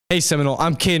Hey Seminole,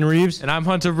 I'm Caden Reeves. And I'm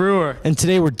Hunter Brewer. And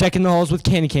today we're decking the halls with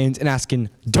candy canes and asking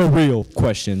the real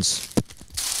questions.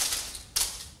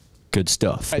 Good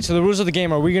stuff. All right, so the rules of the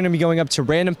game are we're going to be going up to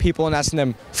random people and asking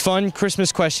them fun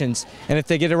Christmas questions. And if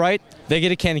they get it right, they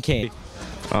get a candy cane.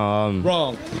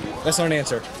 Wrong. That's not an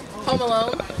answer. Home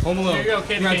Alone. Home Alone. There you go,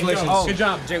 candy Congratulations. cane. Oh, good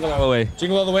job. Jingle all the way.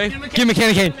 Jingle all the way? Give him a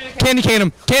candy cane. Candy cane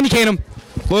him. Candy cane him.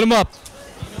 Load him up.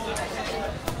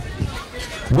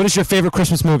 What is your favorite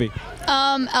Christmas movie?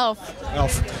 Elf.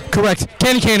 Elf. Correct.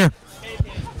 Candy caner.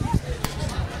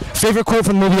 Favorite quote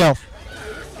from the movie Elf?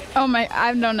 Oh my,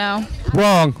 I don't know.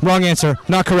 Wrong. Wrong answer.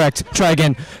 Not correct. Try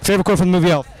again. Favorite quote from the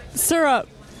movie Elf? Syrup.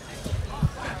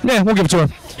 Yeah, we'll give it to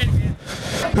her.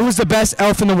 Who is the best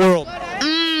elf in the world?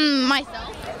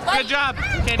 Myself. Good job.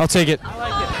 I'll take it.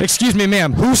 Excuse me,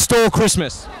 ma'am. Who stole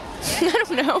Christmas? I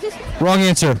don't know. Wrong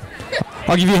answer.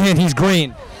 I'll give you a hint. He's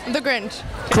green. The Grinch.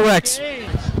 Correct.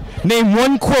 Name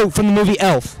one quote from the movie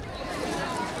Elf.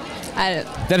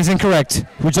 That is incorrect.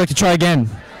 Would you like to try again?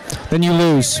 Then you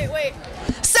lose. Wait.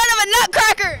 Son of a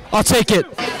nutcracker! I'll take it.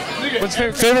 What's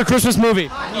your favorite Christmas movie?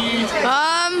 Home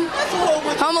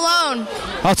Alone.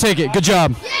 I'll take it. Good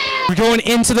job. We're going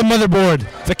into the motherboard,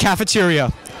 the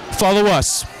cafeteria. Follow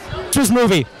us. Christmas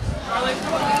movie.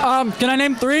 Can I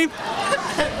name 3?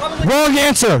 Wrong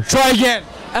answer. Try again.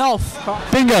 Elf.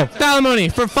 Bingo. Alimony.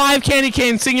 For 5 candy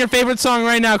canes, sing your favorite song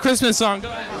right now. Christmas song. Go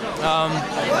ahead.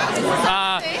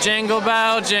 Jingle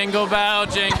bell, jingle bell,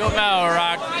 jingle bell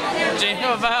rock.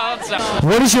 Jingle bells.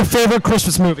 What is your favorite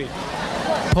Christmas movie?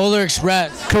 Polar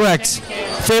Express. Correct.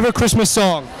 Favorite Christmas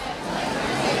song?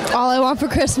 All I Want for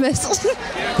Christmas.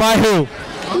 By who?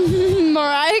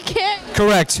 Mariah Carey.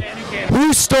 Correct.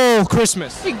 Who stole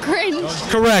Christmas? The Grinch.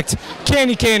 Correct.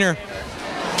 Candy caner.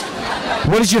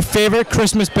 What is your favorite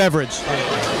Christmas beverage?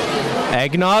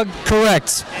 Eggnog?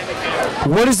 Correct.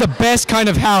 What is the best kind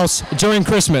of house during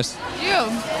Christmas? You.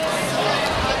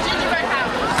 Gingerbread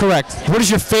house. Correct. What is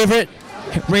your favorite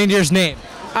reindeer's name?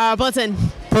 Blitzen.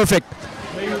 Perfect.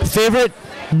 Favorite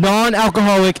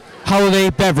non-alcoholic holiday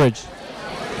beverage?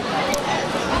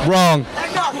 Wrong.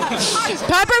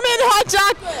 Peppermint hot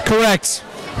chocolate. Correct.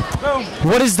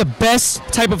 What is the best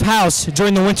type of house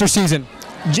during the winter season?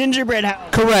 Gingerbread house.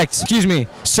 Correct. Excuse me,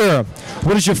 sir.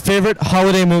 What is your favorite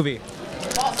holiday movie?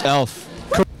 Elf.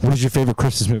 What is your favorite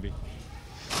Christmas movie?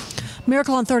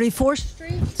 Miracle on 34th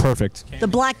Street, Perfect. the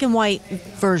black and white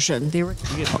version. You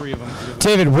get 3 of them.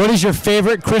 David, what is your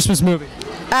favorite Christmas movie?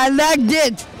 I liked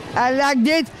it.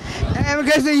 And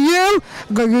because of you,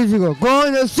 I'm going to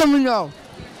go to Seminole.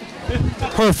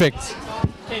 Perfect.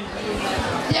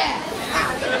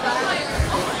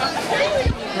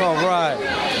 All right.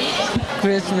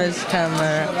 Christmas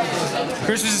timer.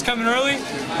 Christmas is coming early?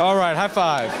 All right, high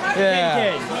five.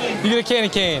 Yeah. You get a candy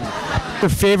cane. Your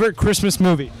favorite Christmas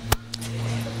movie?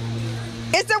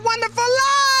 It's a Wonderful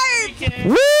Life.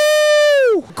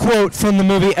 Woo! Quote from the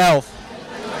movie Elf.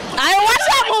 I don't watch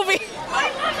that movie.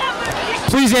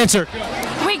 Please answer.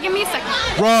 Wait, give me a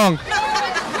second. Wrong.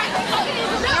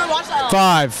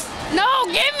 5. No,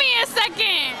 give me a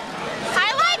second.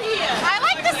 I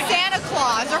like the Santa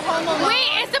Claus or Home Alone. Wait,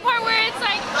 it's the part where it's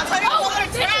like,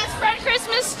 this is Fred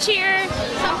Christmas cheer.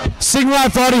 Sing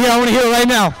loud for out of here. I want to hear it right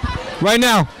now. Right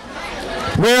now.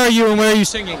 Where are you and where are you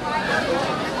singing?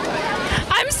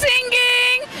 I'm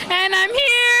singing, and I'm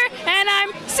here, and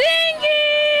I'm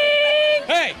singing.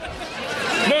 Hey!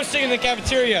 No singing in the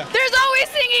cafeteria. There's always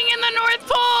singing in the North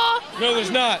Pole. No,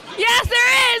 there's not. Yes,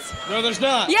 there is. No, there's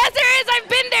not. Yes, there is. I've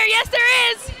been there. Yes,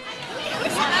 there is.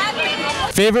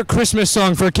 Favorite Christmas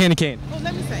song for a candy cane?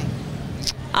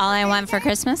 All I Want for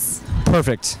Christmas.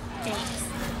 Perfect.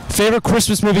 Favorite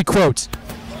Christmas movie quote?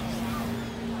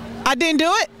 I didn't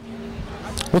do it.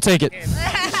 We'll take it.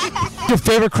 Your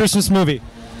favorite Christmas movie?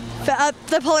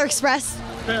 The Polar Express.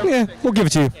 Yeah, we'll give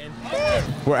it to you.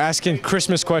 We're asking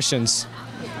Christmas questions.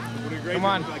 Come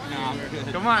on.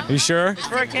 Come on. Are you sure?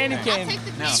 For a candy cane.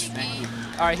 No.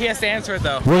 All right, he has to answer it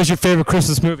though. What is your favorite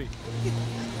Christmas movie?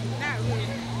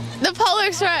 The Polar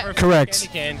Express. Correct.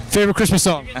 Candy cane. Favorite Christmas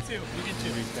song?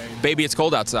 Baby, it's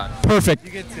cold outside. Perfect.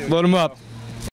 Load them up.